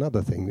 That's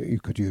another thing that you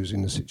could use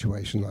in a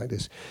situation like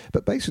this.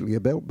 But basically a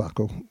belt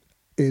buckle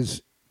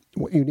is,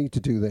 what you need to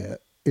do there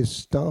is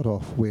start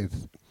off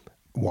with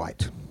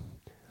white.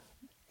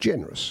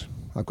 Generous,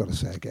 I've got to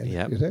say again.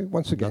 Yep.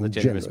 Once again,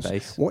 generous.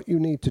 Base. What you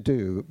need to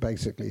do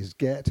basically is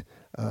get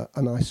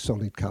a nice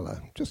solid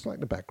colour, just like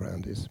the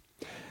background is.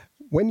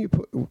 When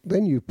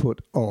you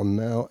put on,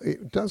 now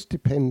it does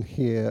depend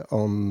here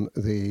on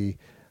the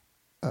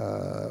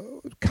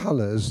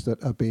colours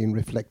that are being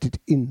reflected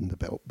in the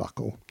belt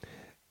buckle.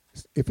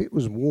 If it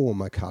was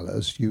warmer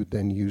colours, you'd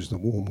then use the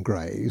warm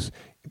greys,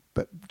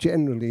 but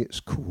generally it's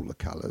cooler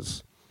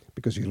colours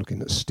because you're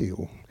looking at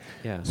steel.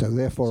 Yeah. So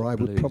therefore I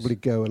would probably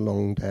go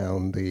along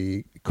down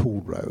the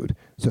cool road.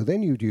 So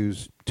then you'd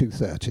use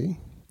 230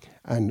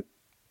 and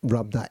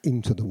rub that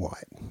into the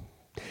white.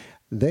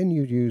 Then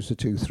you'd use the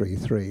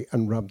 233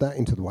 and rub that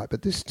into the white.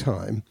 But this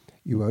time,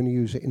 you only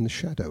use it in the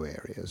shadow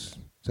areas.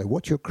 So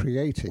what you're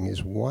creating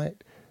is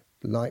white,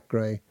 light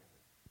grey,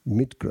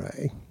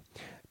 mid-grey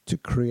to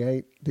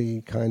create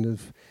the kind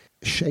of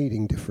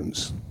shading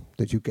difference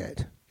that you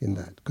get in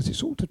that. Because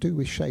it's all to do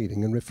with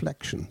shading and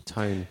reflection.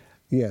 Tone.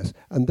 Yes.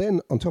 And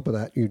then on top of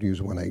that, you'd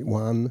use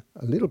 181,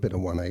 a little bit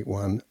of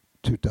 181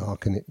 to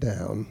darken it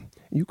down.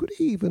 You could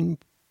even...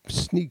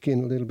 sneak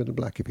in a little bit of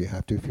black if you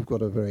have to, if you've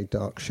got a very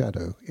dark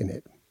shadow in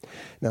it.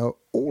 Now,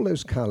 all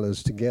those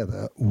colours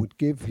together would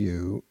give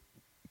you,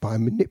 by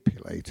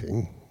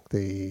manipulating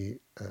the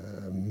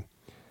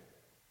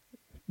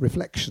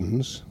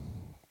reflections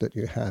that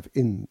you have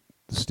in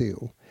the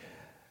steel.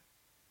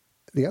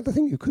 The other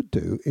thing you could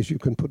do is you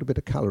can put a bit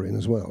of colour in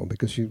as well,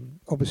 because you're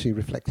obviously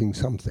reflecting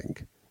something.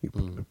 You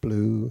put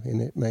blue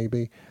in it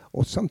maybe,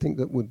 or something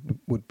that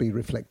would be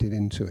reflected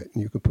into it,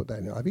 and you could put that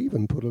in. I've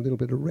even put a little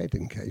bit of red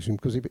in occasion,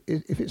 because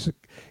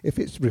if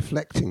it's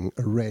reflecting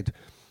a red,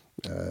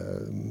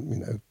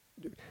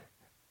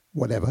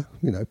 whatever,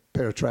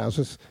 pair of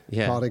trousers,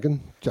 cardigan,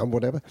 jump,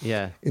 whatever.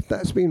 Yeah. If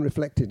that's been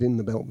reflected in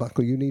the belt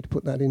buckle, you need to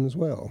put that in as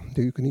well.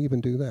 You can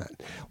even do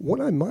that. What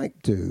I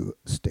might do,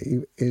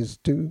 Steve, is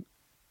do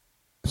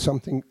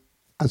something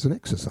as an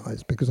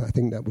exercise, because I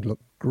think that would look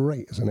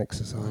great as an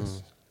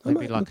exercise.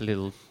 Maybe like a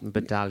little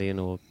medallion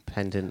or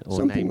pendant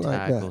or name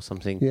tag or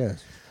something.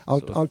 Yes.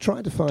 I'll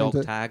try to find...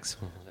 Dog tags?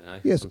 I don't know,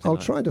 yes, I'll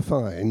try to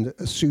find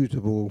a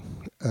suitable...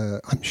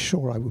 I'm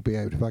sure I will be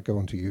able, if I go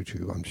onto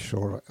YouTube, I'm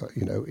sure,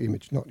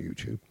 image, not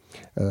YouTube,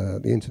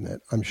 the internet,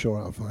 I'm sure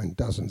I'll find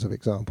dozens of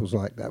examples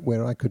like that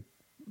where I could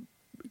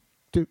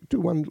do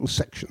one little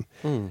section.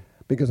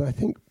 Because I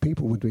think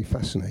people would be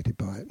fascinated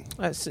by it.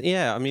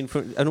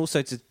 And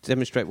also to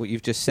demonstrate what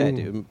you've just said,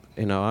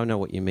 I know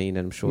what you mean,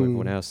 and I'm sure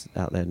everyone else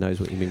out there knows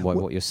what you mean by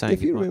what you're saying.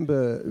 If you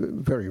remember,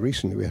 very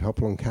recently we had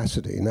Hopalong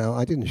Cassidy. Now,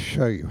 I didn't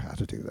show you how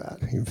to do that,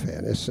 in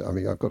fairness. I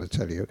mean, I've got to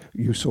tell you,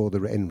 you saw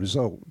the end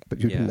result, but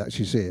you didn't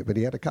actually see it. But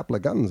he had a couple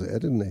of guns there,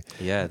 didn't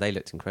he? Yeah, they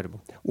looked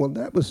incredible. Well,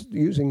 that was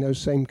using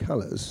those same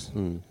colours.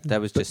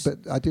 There was just...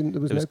 But I didn't,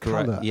 there was no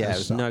colour. Yeah, there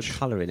was no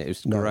colour in it. It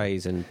was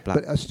greys and black.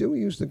 But I still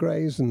used the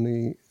greys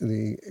and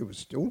it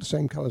was all the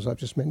same colours I've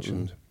just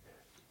mentioned.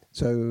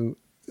 So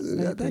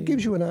that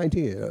gives you an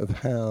idea of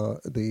how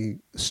the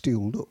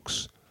steel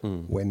looks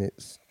when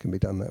it can be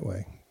done that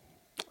way.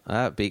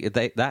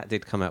 That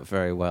did come out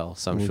very well,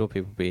 so I'm sure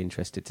people would be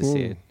interested to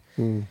see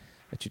it.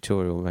 A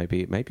tutorial,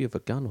 maybe of a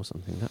gun or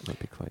something. That might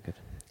be quite good.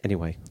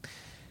 Anyway,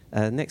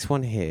 next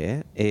one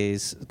here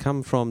is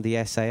come from the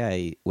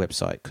SAA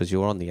website, because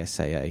you're on the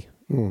SAA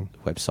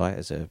website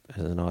as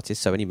an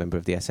artist. So any member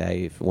of the SAA,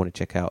 if you want to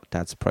check out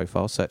Dad's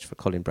profile, search for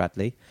Colin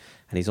Bradley,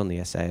 and he's on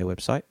the SAA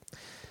website.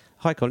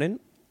 Hi, Colin.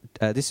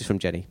 This is from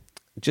Jenny.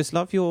 Just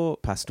love your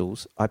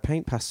pastels. I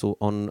paint pastel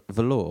on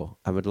velour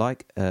and would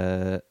like...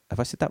 have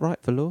I said that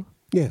right? Velour?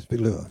 Yes,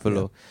 velour.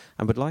 Velour. Yeah.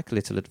 And would like a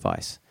little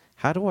advice.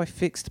 How do I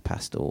fix the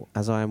pastel,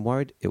 as I am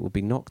worried it will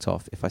be knocked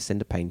off if I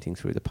send a painting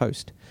through the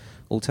post?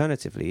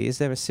 Alternatively, is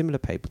there a similar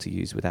paper to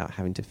use without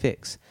having to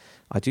fix?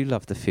 I do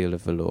love the feel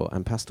of velour,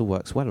 and pastel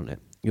works well on it.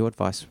 Your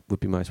advice would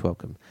be most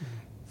welcome.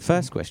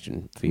 First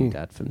question for you,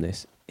 Dad, from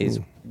this is,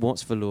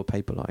 what's velour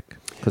paper like?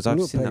 Because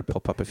I've seen that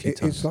pop up a few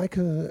times. It's like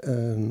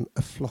a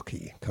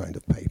flocky kind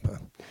of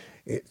paper.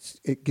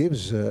 It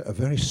gives a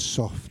very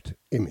soft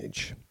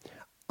image.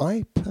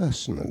 I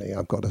personally,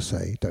 I've got to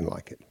say, don't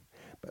like it.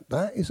 But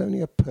that is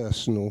only a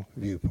personal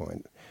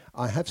viewpoint.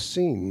 I have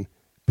seen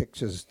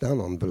pictures done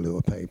on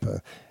velour paper,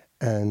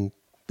 and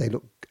they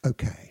look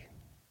okay.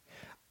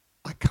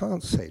 I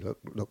can't say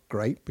look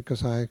great,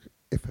 because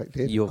if I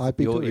did, I'd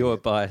be doing you're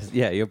it. biased.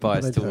 Yeah, you're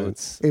biased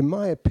towards. In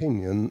my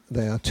opinion,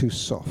 they are too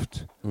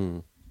soft.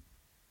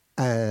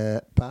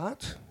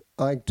 But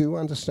I do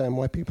understand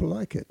why people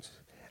like it,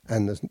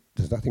 and there's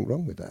nothing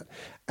wrong with that.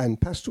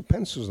 And pastel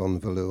pencils on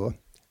velour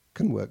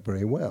can work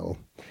very well.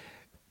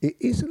 It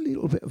is a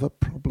little bit of a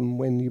problem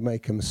when you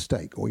make a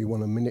mistake or you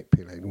want to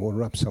manipulate or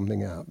rub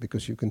something out,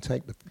 because you can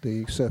take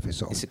the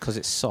surface off. Is it because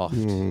it's soft?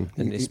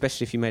 And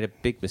especially if you made a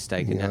big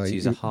mistake and had to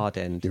use a hard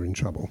end. You're in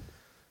trouble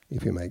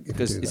if you do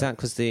that. Is that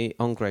because the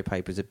engrais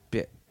paper is a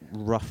bit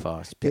rougher?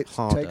 It's a bit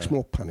harder? It takes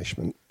more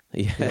punishment.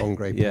 Yeah. The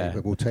engrais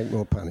paper will take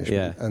more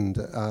punishment.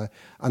 Yeah.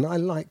 And I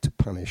like to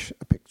punish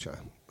a picture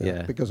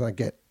because I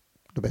get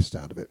the best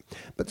out of it.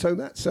 But so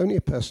that's only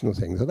a personal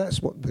thing. So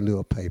that's what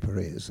velour paper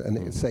is. And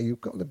you've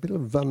got a bit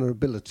of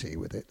vulnerability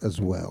with it as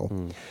well.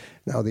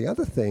 Now, the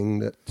other thing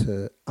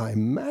that I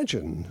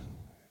imagine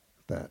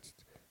that...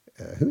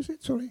 who's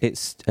it, sorry?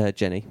 It's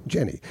Jenny.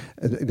 Jenny.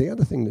 The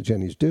other thing that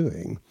Jenny's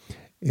doing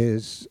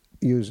is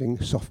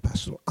using soft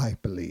pastel, I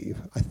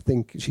believe. I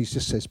think she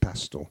just says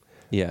pastel.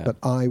 Yeah. But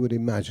I would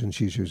imagine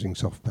she's using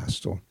soft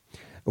pastel,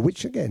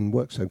 which, again,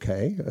 works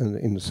okay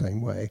in the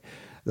same way.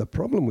 The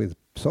problem with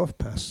soft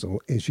pastel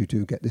is you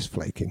do get this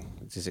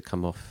flaking. Does it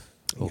come off?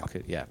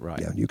 Yeah, right.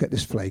 Yeah, you get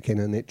this flaking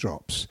and it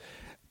drops.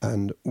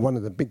 And one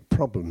of the big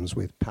problems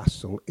with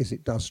pastel is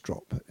it does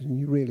drop, and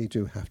you really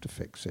do have to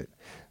fix it.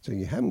 So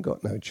you haven't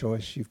got no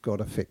choice. You've got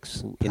to fix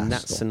pastel. In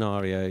that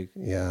scenario,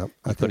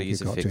 I think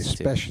you've got to,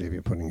 especially if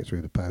you're putting it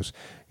through the post.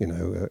 You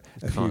know,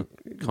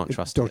 can't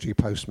trust dodgy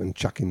postmen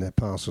chucking their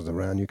parcels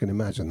around. You can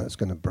imagine that's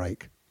going to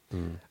break.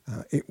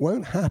 It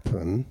won't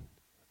happen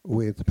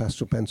with the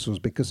pastel pencils,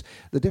 because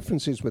the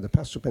difference is with a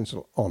pastel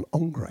pencil on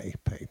engrais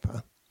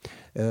paper,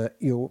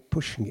 you're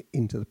pushing it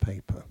into the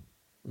paper.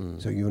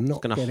 So you're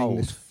not getting hold.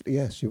 This.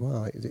 Yes, you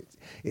are.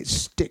 It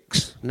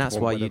sticks. And that's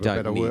why you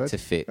don't need to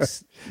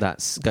fix.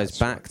 That goes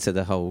back to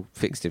the whole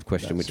fixative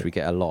question, which we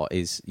get a lot,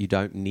 is you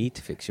don't need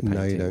to fix your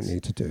paintings. No, you don't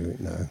need to do it.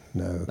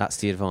 No. That's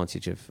the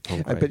advantage of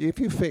engrais. But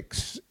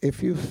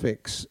if you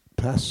fix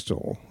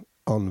pastel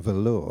on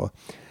velour,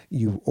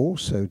 you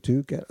also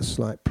do get a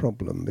slight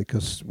problem,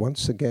 because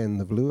once again,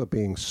 the velour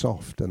being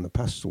soft and the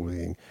pastel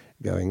being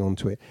going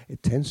onto it,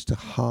 it tends to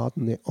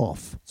harden it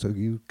off. So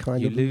you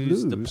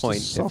lose the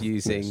point of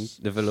using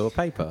the velour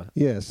paper.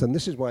 Yes, and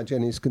this is why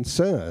Jenny's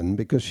concerned,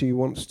 because she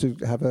wants to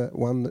have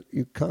one that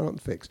you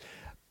can't fix.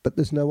 But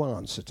there's no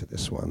answer to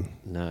this one.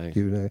 No.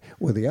 You know,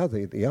 well, the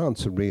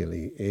answer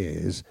really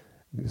is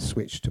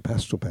switch to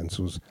pastel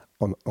pencils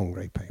on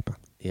engrais paper.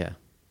 Yeah.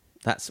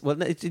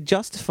 It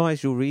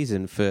justifies your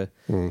reason for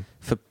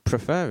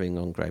preferring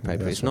engrais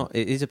paper. It's not.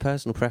 It is a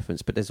personal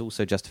preference, but there's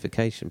also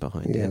justification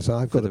behind it. Yes,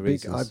 I've got a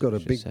big.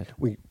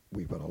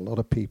 We've got a lot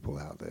of people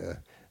out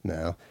there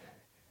now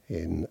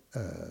on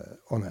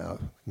our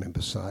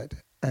member site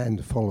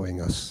and following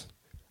us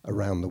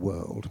around the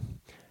world,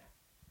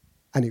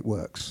 and it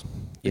works.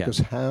 Because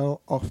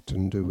how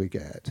often do we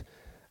get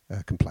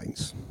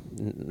complaints?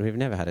 We've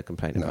never had a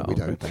complaint about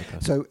engrais paper.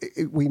 So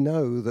we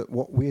know that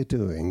what we're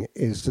doing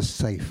is the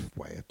safe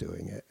way of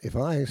doing it. If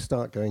I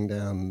start going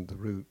down the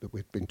route that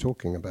we've been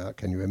talking about,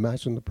 can you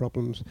imagine the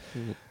problems?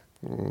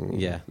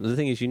 Yeah. The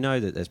thing is, you know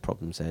that there's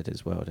problems there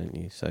as well, don't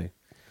you? So,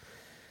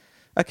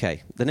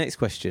 okay. The next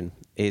question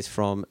is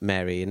from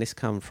Mary, and this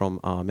comes from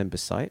our member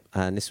site,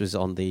 and this was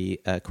on the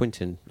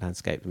Quinton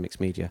landscape of mixed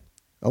media.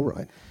 All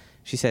right.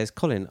 She says,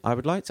 Colin, I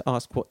would like to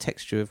ask what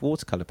texture of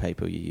watercolour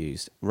paper you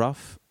used.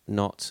 Rough,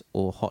 knot,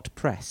 or hot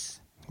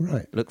press?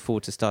 Right. Look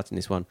forward to starting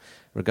this one.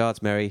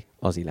 Regards, Mary,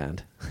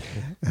 Aussieland.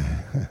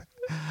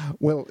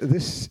 Well,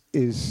 this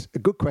is a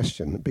good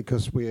question,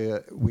 because we're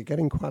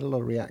getting quite a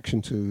lot of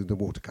reaction to the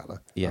watercolour,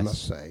 I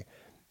must say.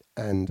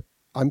 And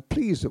I'm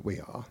pleased that we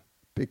are,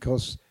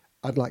 because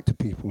I'd like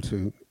people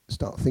to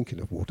start thinking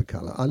of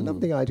watercolour. I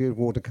love the idea of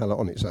watercolour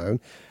on its own,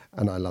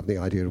 and I love the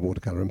idea of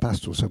watercolour and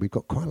pastel. So we've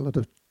got quite a lot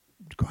of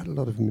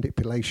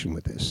manipulation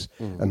with this,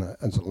 and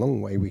it's a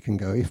long way we can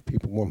go if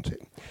people want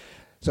it.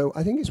 So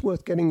I think it's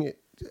worth getting it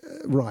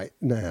right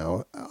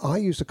now. I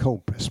use a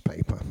cold press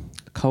paper.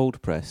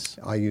 Cold press.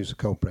 I use a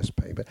cold press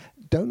paper.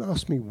 Don't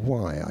ask me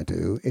why I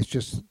do. It's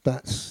just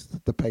that's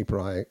the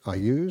paper I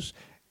use,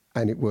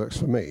 and it works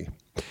for me.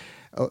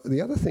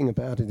 The other thing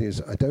about it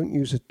is I don't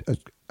use a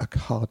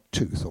hard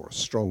tooth or a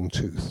strong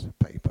tooth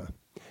paper.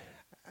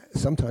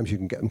 Sometimes you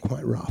can get them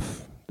quite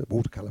rough. The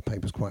watercolour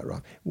paper is quite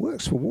rough. It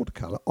works for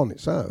watercolour on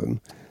its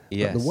own,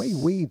 yes. But the way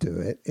we do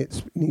it,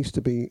 it needs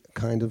to be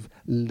kind of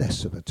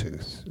less of a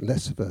tooth,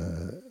 less of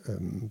a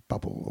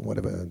bubble or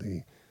whatever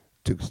the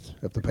tooth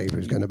of the paper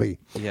is going to be.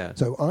 Yeah.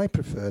 So I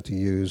prefer to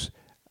use,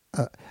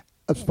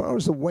 as far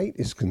as the weight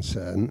is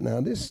concerned,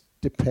 now this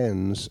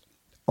depends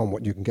on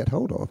what you can get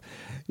hold of.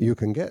 You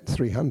can get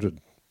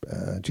 300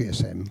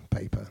 GSM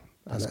paper.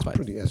 That's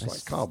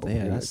like cardboard.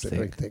 Yeah, It's thick.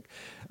 very thick.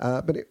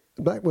 But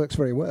that works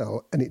very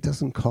well, and it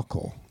doesn't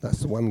cockle. That's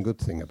the one good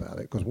thing about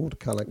it, because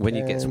watercolour When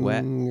it gets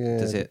wet,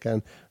 does it?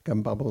 Can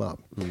bubble up.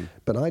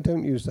 But I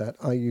don't use that.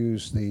 I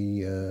use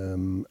the,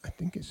 I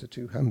think it's a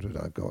 200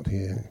 I've got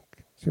here.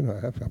 You know,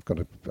 I've got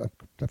to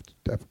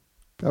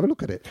have a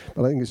look at it,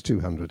 but I think it's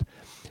 200.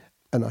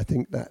 And I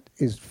think that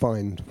is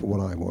fine for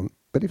what I want.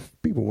 But if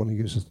people want to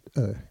use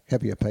a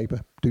heavier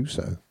paper, do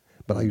so.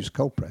 But I use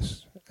cold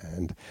press,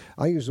 and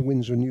I use the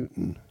Winsor &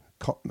 Newton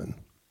Cotman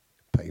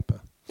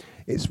paper.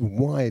 It's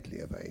widely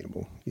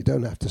available. You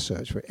don't have to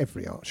search for it.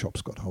 Every art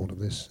shop's got hold of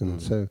this, and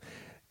so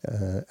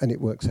and it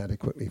works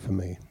adequately for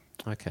me.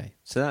 Okay,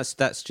 so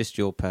that's just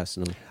your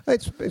personal.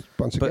 It's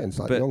once again, it's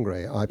like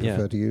Longray. I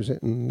prefer to use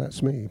it, and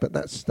that's me. But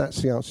that's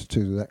the answer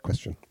to that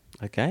question.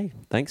 Okay,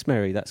 thanks,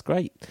 Mary. That's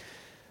great.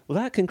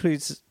 Well, that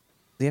concludes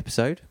the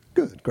episode.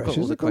 Good, gracious.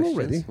 Got all the questions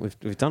already.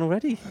 We've done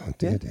already. Oh,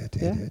 dear.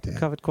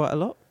 Covered quite a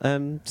lot.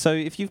 So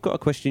if you've got a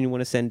question you want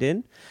to send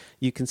in,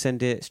 you can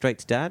send it straight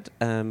to Dad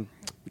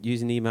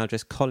using the email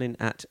address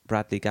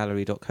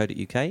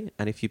colin@bradleygallery.co.uk.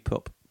 And if you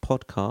put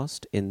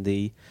podcast in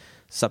the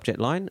subject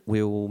line,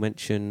 we'll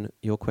mention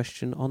your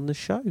question on the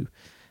show.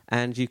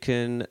 And you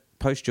can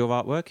post your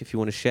artwork if you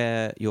want to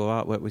share your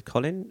artwork with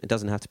Colin. It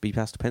doesn't have to be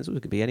pastel pencils. It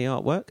could be any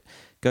artwork.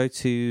 Go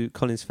to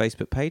Colin's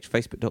Facebook page,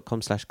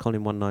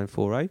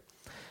 facebook.com/Colin1940.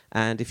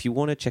 And if you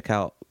want to check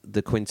out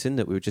the Quinton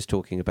that we were just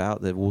talking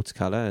about, the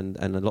watercolour and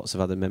lots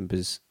of other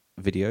members'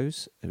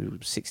 videos,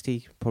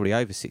 60, probably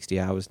over 60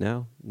 hours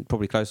now,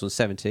 probably close on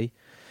 70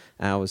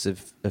 hours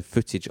of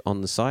footage on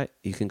the site,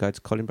 you can go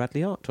to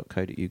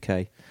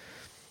colinbradleyart.co.uk.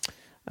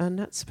 And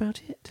that's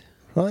about it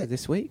for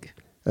this week.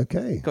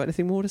 Okay. Got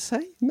anything more to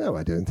say? No,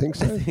 I don't think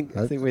so. I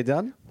think we're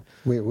done.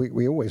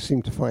 We always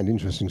seem to find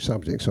interesting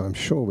subjects, so I'm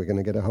sure we're going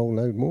to get a whole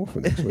load more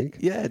for next week.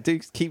 Yeah, do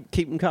keep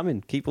them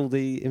coming. Keep all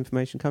the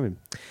information coming.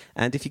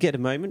 And if you get a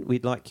moment,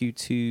 we'd like you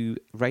to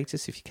rate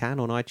us, if you can,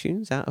 on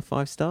iTunes out of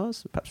 5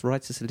 stars. Perhaps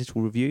write us a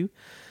little review.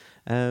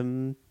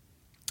 I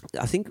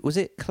think, was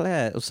it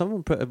Claire or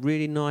someone put a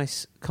really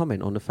nice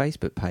comment on the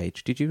Facebook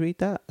page? Did you read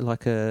that?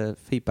 Like a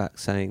feedback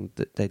saying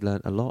that they'd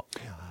learnt a lot?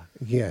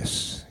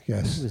 Yes.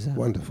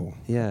 Wonderful.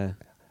 Yeah.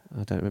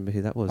 I don't remember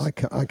who that was. I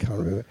can't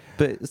remember.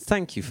 But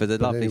thank you for the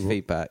lovely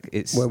feedback.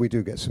 We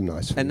do get some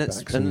nice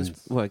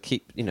feedback.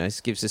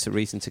 It gives us a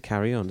reason to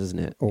carry on, doesn't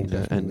it? Oh,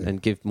 definitely.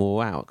 And give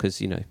more out, because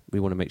we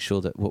want to make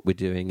sure that what we're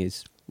doing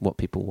is what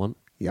people want.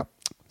 Yep.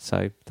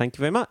 So thank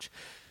you very much.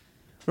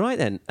 Right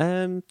then,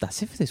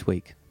 that's it for this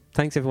week.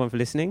 Thanks everyone for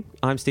listening.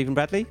 I'm Stephen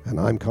Bradley. And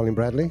I'm Colin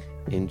Bradley.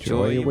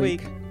 Enjoy your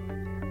week.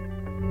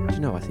 Do you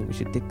know, I think we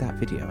should dig that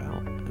video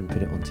out and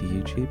put it onto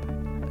YouTube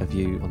of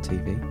you on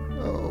TV.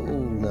 Oh,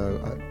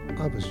 no.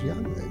 I was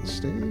young then,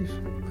 Steve.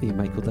 Well, you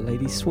make all the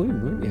ladies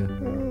swoon, weren't you?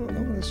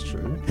 Oh, that's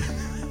true.